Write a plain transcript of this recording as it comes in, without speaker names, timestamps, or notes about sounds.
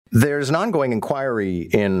There's an ongoing inquiry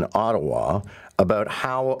in Ottawa about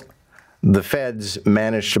how the feds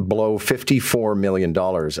managed to blow $54 million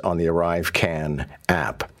on the ArriveCAN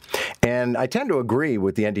app. And I tend to agree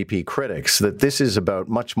with the NDP critics that this is about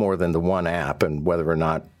much more than the one app and whether or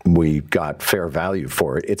not we got fair value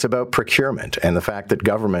for it. It's about procurement and the fact that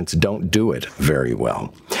governments don't do it very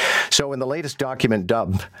well. So in the latest document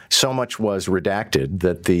dump, so much was redacted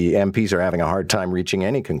that the MPs are having a hard time reaching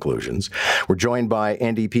any conclusions. We're joined by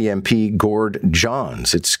NDP MP Gord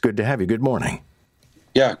Johns. It's good to have you. Good morning.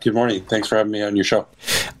 Yeah, good morning. Thanks for having me on your show.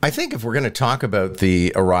 I think if we're going to talk about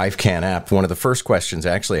the ArriveCAN app, one of the first questions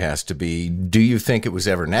actually has to be, do you think it was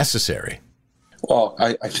ever necessary? Well,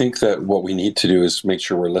 I think that what we need to do is make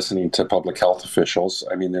sure we're listening to public health officials.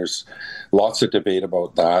 I mean, there's lots of debate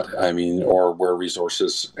about that. I mean, or where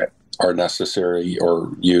resources are necessary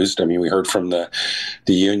or used. I mean, we heard from the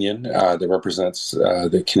union that represents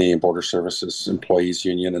the Canadian Border Services Employees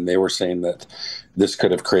Union, and they were saying that this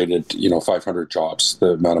could have created, 500 jobs,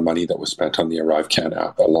 the amount of money that was spent on the ArriveCAN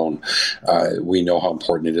app alone. We know how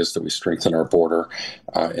important it is that we strengthen our border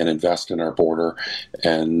and invest in our border.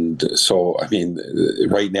 And so, I mean,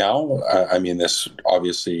 right now, this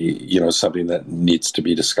obviously, is something that needs to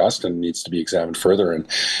be discussed and needs to be examined further.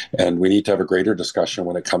 And we need to have a greater discussion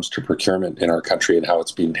when it comes to procurement in our country and how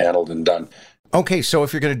it's being handled and done. Okay, so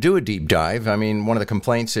if you're going to do a deep dive, I mean, one of the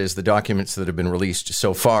complaints is the documents that have been released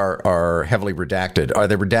so far are heavily redacted. Are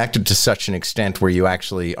they redacted to such an extent where you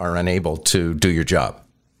actually are unable to do your job?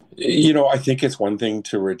 I think it's one thing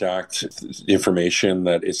to redact information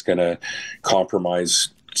that is going to compromise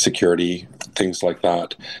security, things like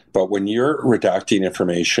that. But when you're redacting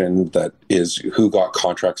information that is who got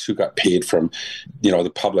contracts, who got paid from,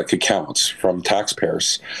 the public accounts, from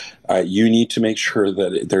taxpayers, you need to make sure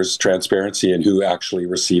that there's transparency in who actually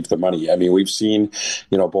received the money. I mean, we've seen,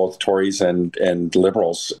 both Tories and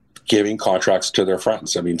Liberals giving contracts to their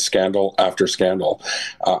friends. I mean, scandal after scandal.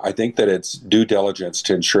 I think that it's due diligence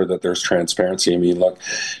to ensure that there's transparency. I mean, look,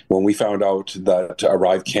 when we found out that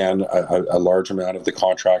ArriveCAN, a large amount of the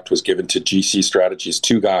contract was given to GC Strategies,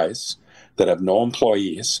 two guys that have no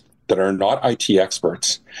employees, that are not IT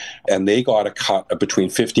experts, and they got a cut of between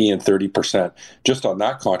 50 and 30% just on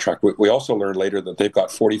that contract. We also learned later that they've got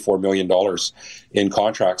 $44 million in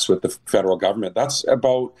contracts with the federal government. That's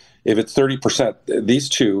about, if it's 30%, these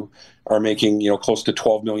two are making, close to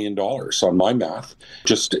 $12 million on my math,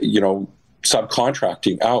 just,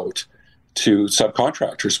 subcontracting out to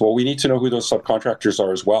subcontractors. Well, we need to know who those subcontractors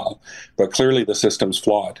are as well. But clearly the system's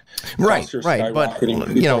flawed. Right. But,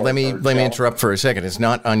 let me interrupt for a second. It's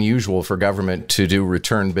not unusual for government to do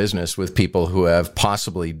return business with people who have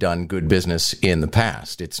possibly done good business in the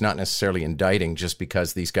past. It's not necessarily indicting just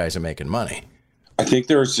because these guys are making money. I think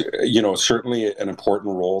there's, certainly an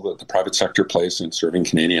important role that the private sector plays in serving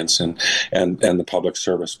Canadians and the public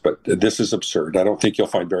service. But this is absurd. I don't think you'll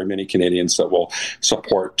find very many Canadians that will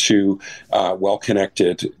support two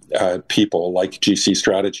well-connected people like GC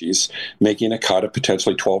Strategies making a cut of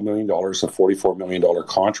potentially $12 million, a $44 million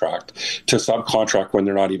contract to subcontract when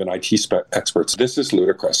they're not even IT experts. This is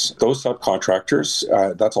ludicrous. Those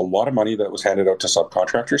subcontractors, that's a lot of money that was handed out to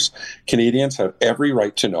subcontractors. Canadians have every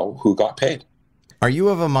right to know who got paid. Are you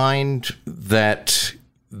of a mind that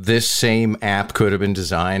this same app could have been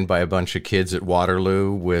designed by a bunch of kids at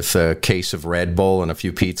Waterloo with a case of Red Bull and a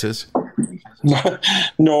few pizzas?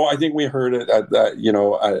 No, I think we heard it at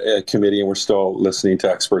a committee, and we're still listening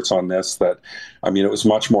to experts on this, that, it was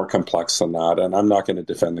much more complex than that. And I'm not going to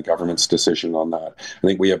defend the government's decision on that. I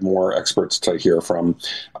think we have more experts to hear from.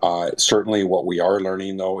 Certainly what we are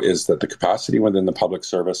learning, though, is that the capacity within the public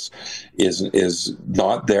service is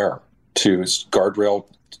not there to guardrail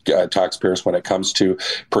taxpayers when it comes to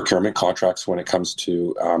procurement contracts, when it comes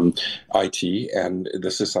to IT. And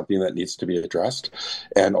this is something that needs to be addressed,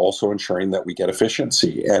 and also ensuring that we get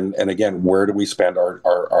efficiency. And again, where do we spend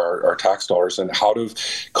our tax dollars, and how do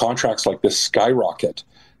contracts like this skyrocket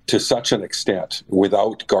to such an extent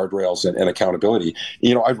without guardrails and accountability?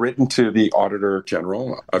 I've written to the Auditor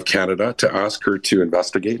General of Canada to ask her to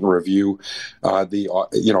investigate and review the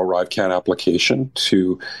ArriveCAN application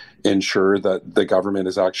to ensure that the government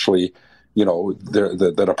is actually,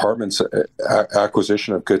 the department's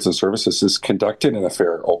acquisition of goods and services is conducted in a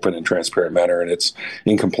fair, open, and transparent manner, and it's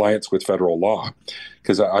in compliance with federal law.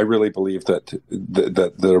 Because I really believe that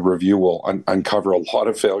the review will uncover a lot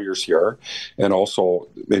of failures here, and also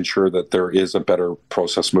ensure that there is a better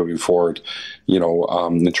process moving forward,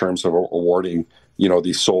 in terms of awarding,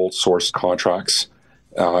 these sole source contracts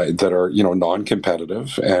that are,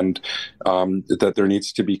 non-competitive, and that there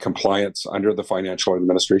needs to be compliance under the Financial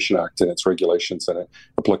Administration Act and its regulations and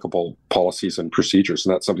applicable policies and procedures.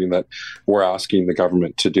 And that's something that we're asking the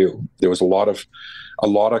government to do. There was a lot of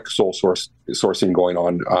sole sourcing going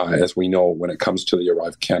on, as we know, when it comes to the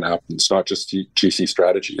ArriveCAN app. It's not just GC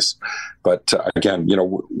strategies, but again,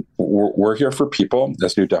 we're here for people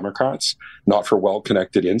as New Democrats, not for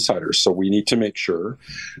well-connected insiders. So we need to make sure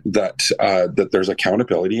that there's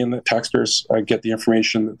accountability and that taxpayers get the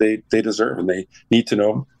information that they deserve, and they need to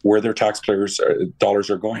know where their taxpayers' dollars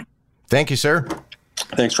are going. Thank you, sir.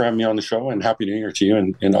 Thanks for having me on the show, and Happy New Year to you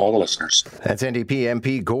and all the listeners. That's NDP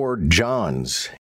MP Gord Johns.